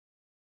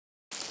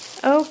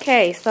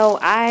Okay, so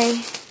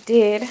I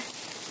did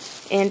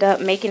end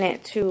up making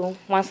it to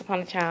Once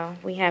Upon a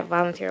Child. We had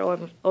volunteer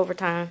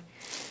overtime,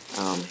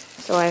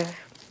 so I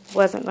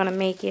wasn't gonna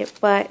make it,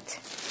 but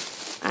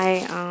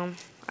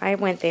I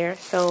went there.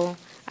 So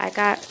I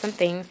got some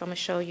things. I'm gonna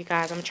show you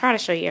guys. I'm gonna try to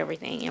show you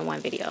everything in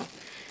one video.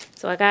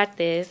 So I got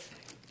this,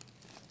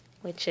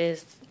 which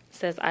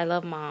says "I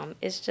love Mom."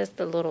 It's just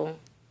a little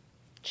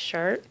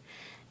shirt,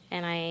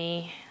 and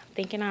I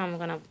thinking I'm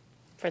gonna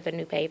for the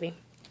new baby.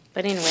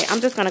 But anyway,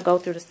 I'm just going to go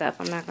through the stuff.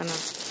 I'm not going to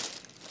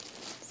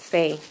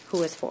say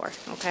who it's for,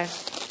 okay?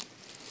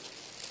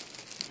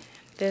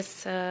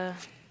 This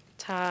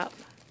top,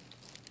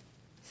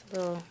 it's a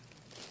little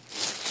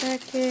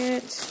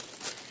jacket.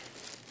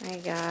 I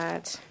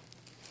got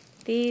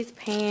these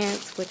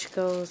pants, which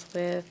goes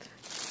with,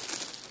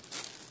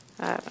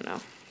 I don't know.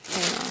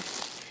 Hang on.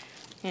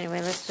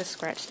 Anyway, let's just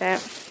scratch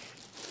that.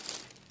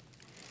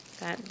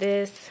 Got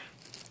this.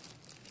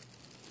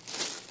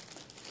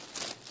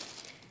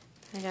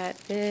 I got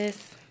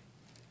this.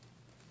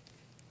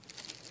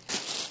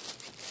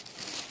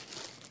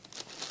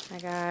 I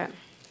got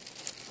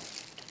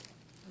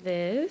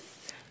this.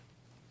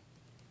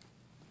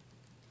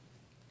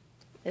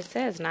 It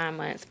says 9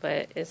 months,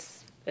 but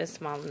it's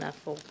small enough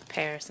for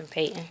Paris and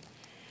Peyton.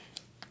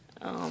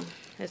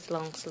 It's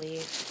long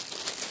sleeve.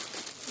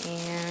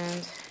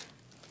 And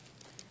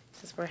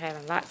since we're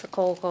having lots of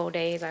cold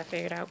days, I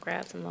figured I'll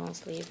grab some long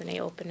sleeves and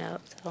they open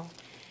up. So,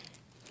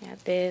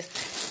 got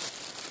this.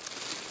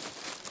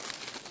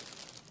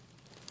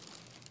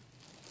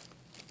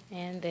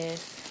 And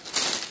this,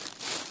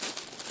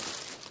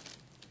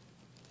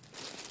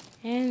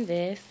 and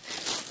this,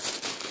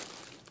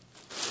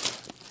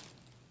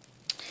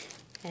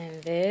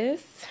 and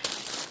this,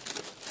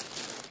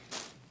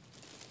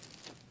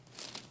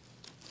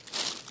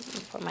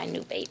 for my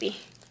new baby.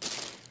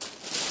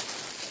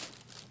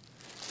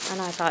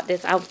 And I thought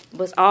I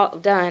was all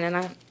done, and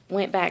I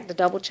went back to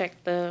double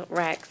check the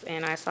racks,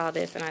 and I saw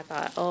this, and I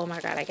thought, oh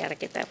my God, I gotta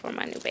get that for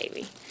my new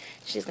baby.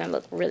 She's gonna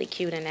look really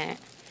cute in that.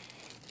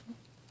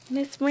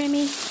 Miss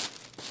Remy.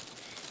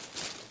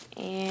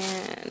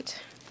 And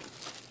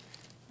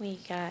we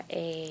got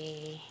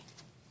a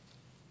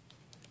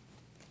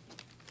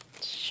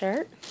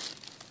shirt,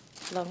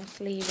 long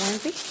sleeve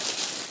onesie.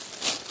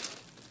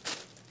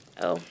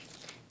 Oh,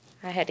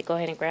 I had to go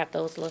ahead and grab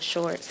those little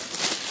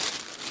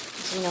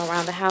shorts. You know,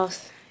 around the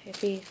house,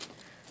 if he's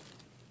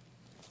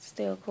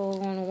still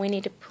cool on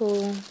Winnie the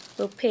Pooh,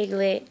 little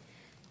piglet.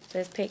 It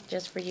says pick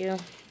just for you.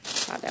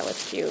 Thought that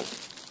was cute.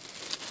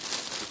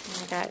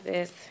 And I got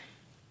this.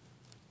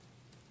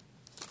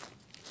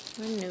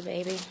 A new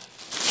baby.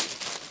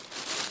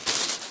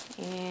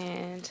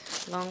 And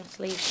long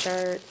sleeve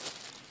shirt.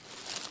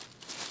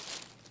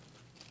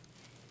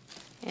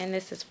 And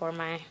this is for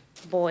my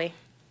boy.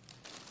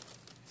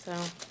 So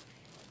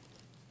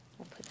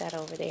we'll put that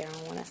over there.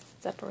 I want to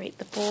separate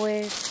the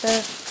boys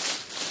stuff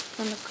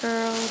from the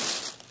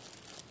girls.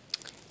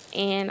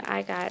 And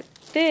I got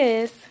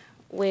this,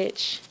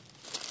 which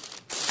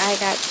I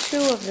got 2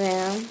 of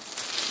them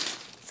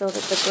so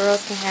that the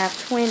girls can have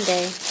twin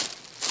day.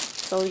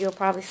 So you'll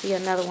probably see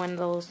another one of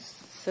those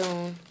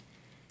soon.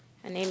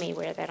 And they may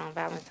wear that on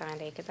Valentine's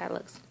Day because that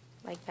looks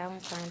like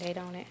Valentine's Day,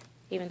 don't it?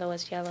 Even though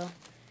it's yellow.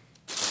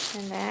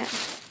 And that.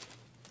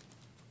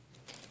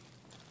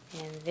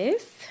 And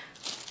this.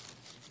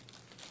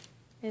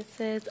 It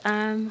says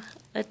I'm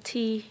a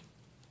tutu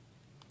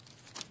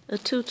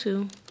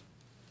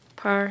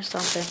per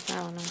something.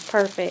 I don't know.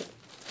 Perfect.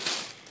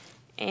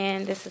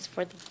 And this is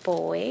for the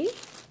boy.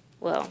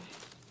 Well,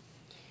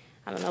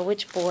 I don't know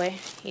which boy,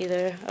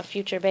 either a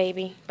future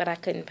baby, but I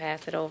couldn't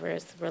pass it over.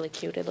 It's really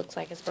cute. It looks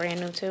like it's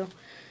brand new too.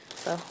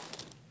 So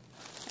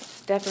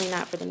it's definitely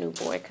not for the new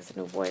boy because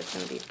the new boy is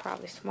going to be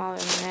probably smaller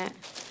than that.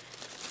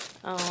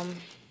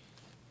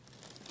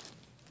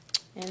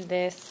 And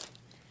this,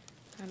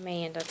 I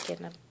may end up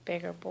getting a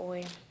bigger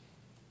boy.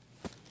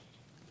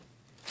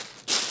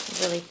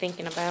 I'm really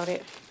thinking about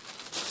it.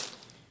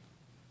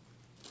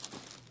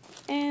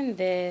 And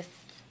this.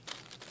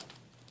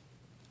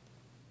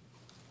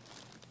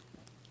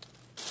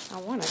 I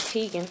want a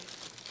Tegan,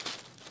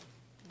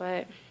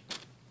 but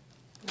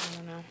I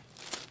don't know.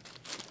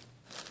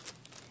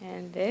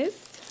 And this.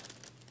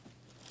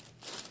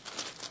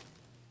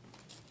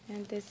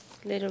 And this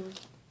little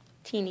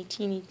teeny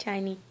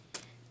tiny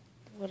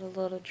with a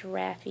little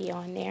giraffe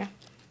on there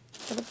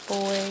for the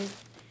boys.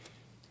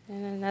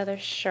 And another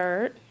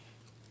shirt.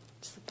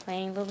 Just a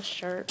plain little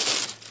shirt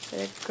for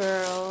the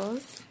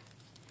girls.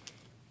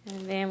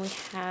 And then we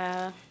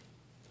have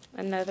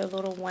another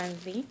little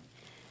onesie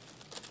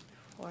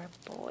for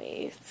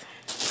boys.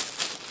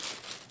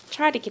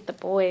 Tried to get the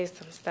boys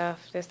some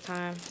stuff this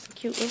time. Some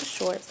cute little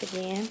shorts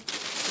again.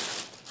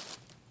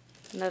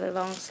 Another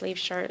long sleeve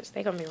shirts.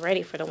 They're going to be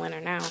ready for the winter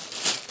now.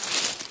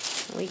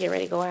 When we get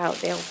ready to go out,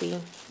 they'll be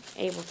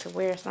able to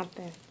wear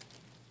something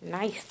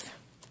nice.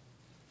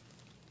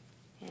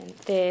 And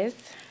this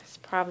is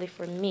probably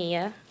for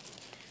Mia.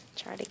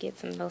 Try to get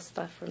some of those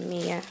stuff for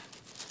Mia.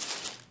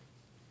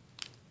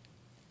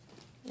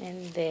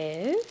 And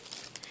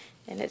this.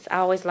 And it's, I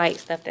always like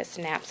stuff that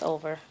snaps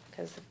over,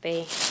 because if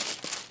they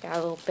got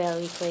a little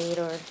belly plate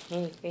or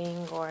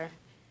anything, or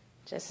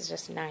just, it's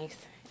just nice.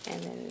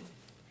 And then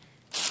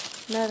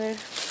another,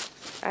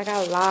 I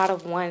got a lot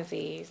of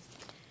onesies,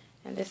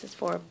 and this is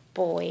for a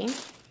boy.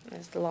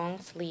 It's the long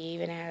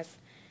sleeve, and it has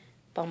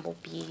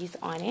bumblebees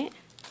on it.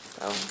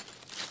 So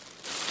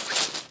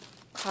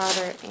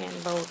Carter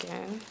and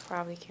Logan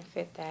probably can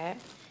fit that.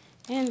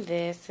 And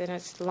this, and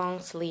it's long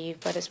sleeve,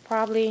 but it's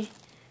probably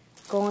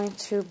going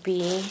to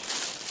be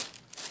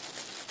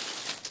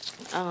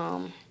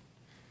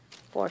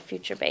for a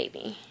future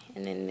baby.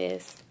 And then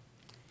this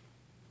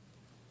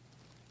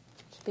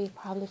should be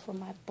probably for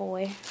my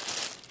boy.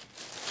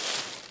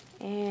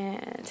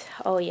 And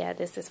oh yeah,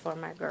 this is for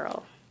my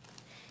girl.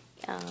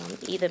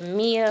 Either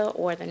Mia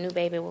or the new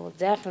baby will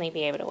definitely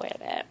be able to wear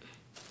that.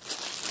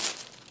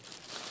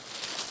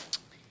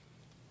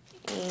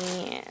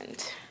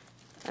 And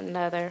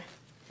another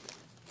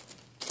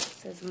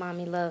says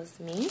Mommy Loves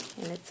Me,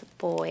 and it's a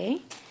boy.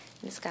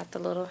 And it's got the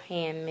little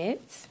hand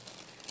mitts.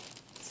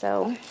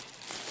 So,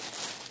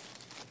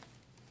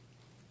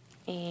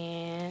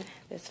 and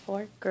this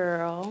for a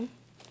girl.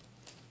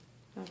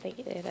 I don't think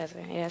it doesn't.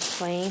 It has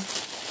plain.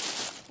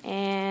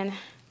 And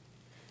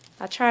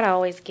I try to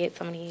always get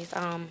some of these.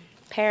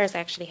 Paris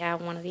actually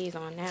have one of these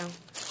on now,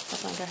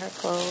 up under her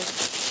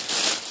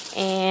clothes.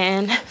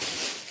 And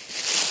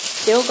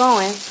still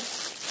going.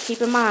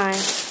 Keep in mind,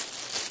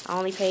 I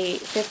only paid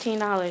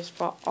 $15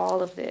 for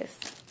all of this.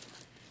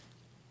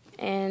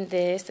 And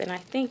this, and I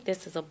think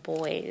this is a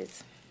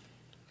boy's.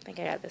 I think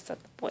I got this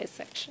at the boys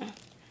section.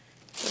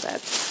 So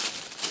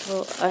that's a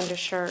little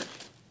undershirt.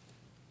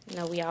 You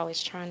know, we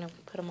always trying to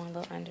put them on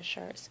little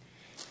undershirts.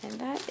 And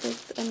that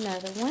is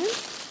another one.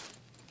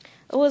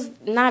 It was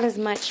not as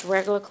much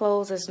regular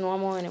clothes as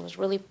normal, and it was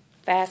really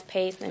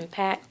fast-paced and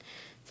packed.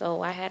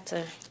 So I had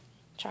to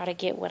try to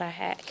get what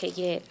I could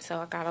get. So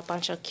I got a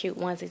bunch of cute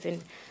onesies.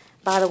 And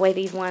by the way,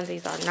 these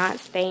onesies are not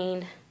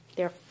stained.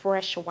 They're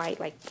fresh white,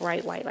 like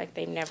bright white, like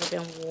they've never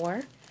been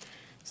worn.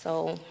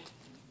 So,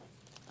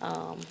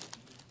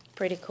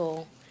 pretty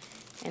cool.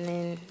 And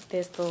then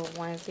this little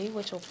onesie,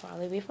 which will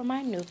probably be for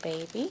my new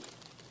baby.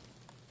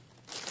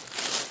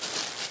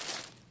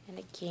 And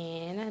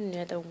again,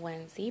 another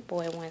onesie,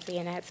 boy onesie,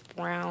 and that's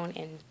brown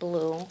and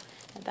blue.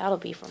 And that'll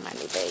be for my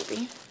new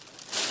baby.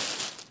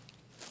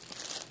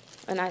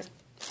 And I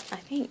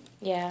think,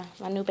 yeah,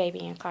 my new baby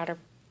and Carter,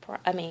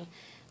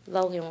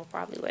 Logan will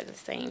probably wear the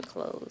same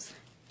clothes.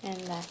 And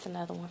that's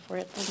another one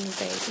for the new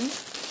baby.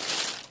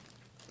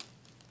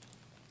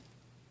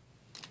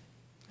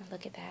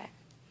 Look at that.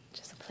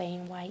 Just a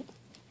plain white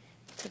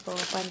to go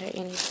up under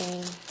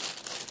anything.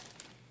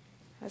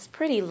 It's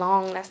pretty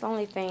long. That's the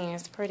only thing.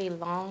 It's pretty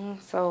long.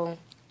 So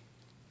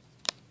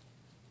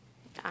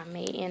I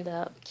may end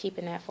up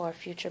keeping that for a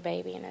future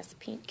baby. And that's a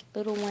pink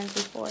little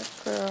onesie for a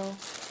girl.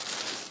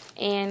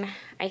 And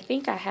I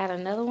think I had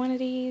another one of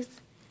these,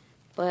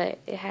 but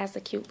it has the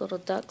cute little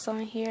ducks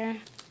on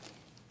here.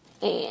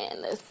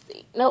 And let's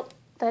see. Nope,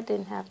 that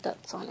didn't have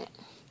ducks on it.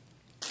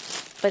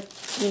 But,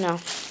 you know,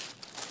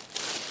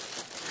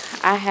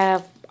 I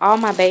have, all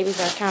my babies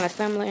are kind of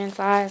similar in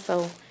size,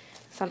 so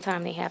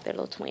sometimes they have their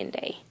little twin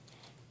day.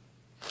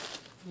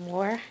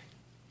 More.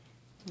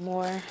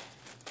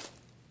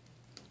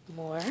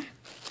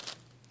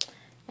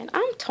 And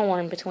I'm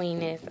torn between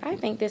this. I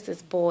think this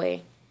is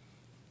boy.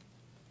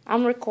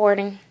 I'm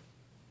recording.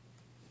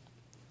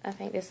 I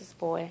think this is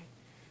boy.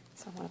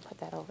 So I'm going to put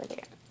that over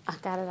there. I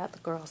got it out the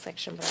girl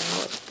section, but I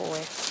know it's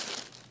boy.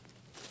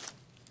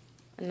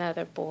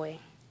 Another boy.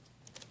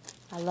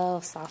 I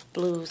love soft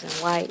blues and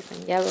whites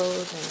and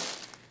yellows and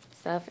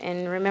stuff.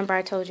 And remember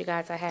I told you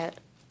guys I had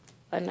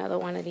another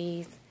one of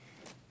these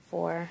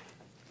for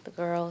the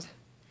girls.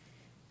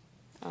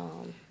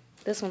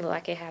 This one looked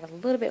like it had a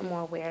little bit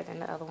more wear than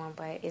the other one,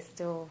 but it's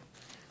still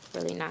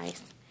really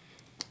nice.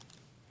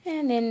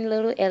 And then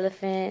little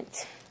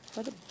elephant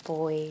for the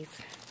boys.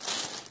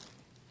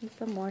 And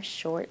some more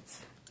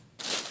shorts.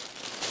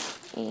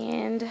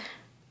 And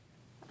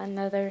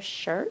another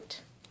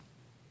shirt.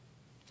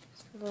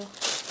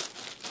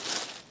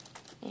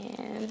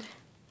 And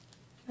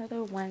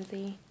another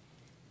onesie.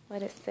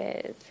 What it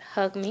says,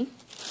 hug me.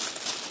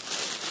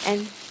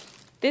 And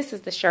this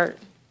is the shirt.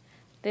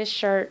 This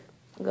shirt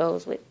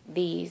goes with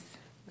these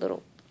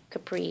little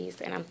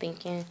capris. And I'm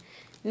thinking,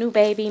 new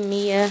baby,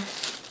 Mia.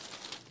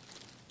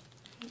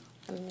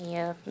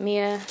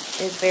 Mia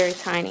is very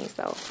tiny,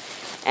 so.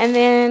 And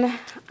then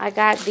I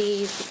got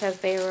these because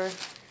they were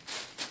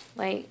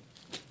like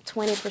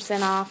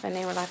 20% off, and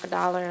they were like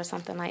 $1 or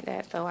something like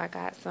that. So I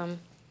got some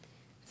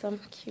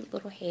cute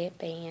little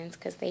headbands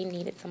because they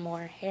needed some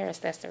more hair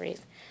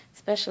accessories,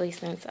 especially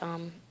since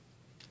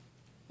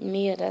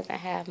Mia doesn't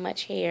have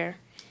much hair.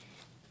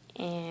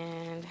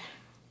 And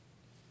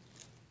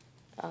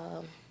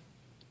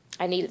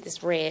I needed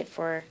this red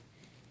for,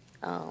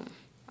 I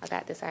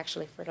got this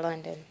actually for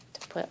London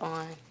to put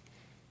on.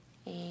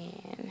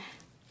 And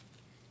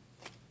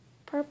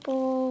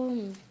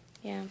purple,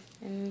 yeah,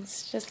 and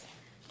it's just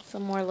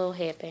some more little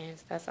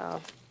headbands, that's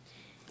all.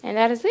 And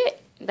that is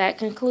it. that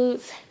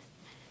concludes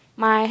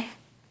my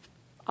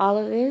all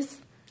of this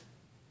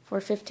for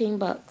 15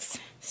 bucks,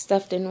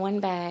 stuffed in one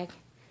bag.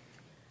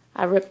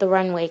 I ripped the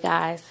runway,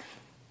 guys,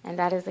 and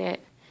that is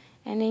it.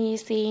 And then you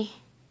see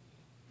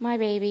my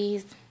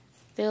babies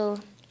still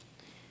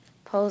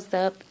posed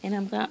up, and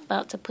I'm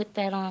about to put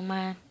that on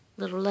my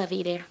little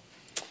lovey there.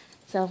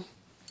 So,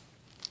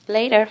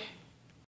 later.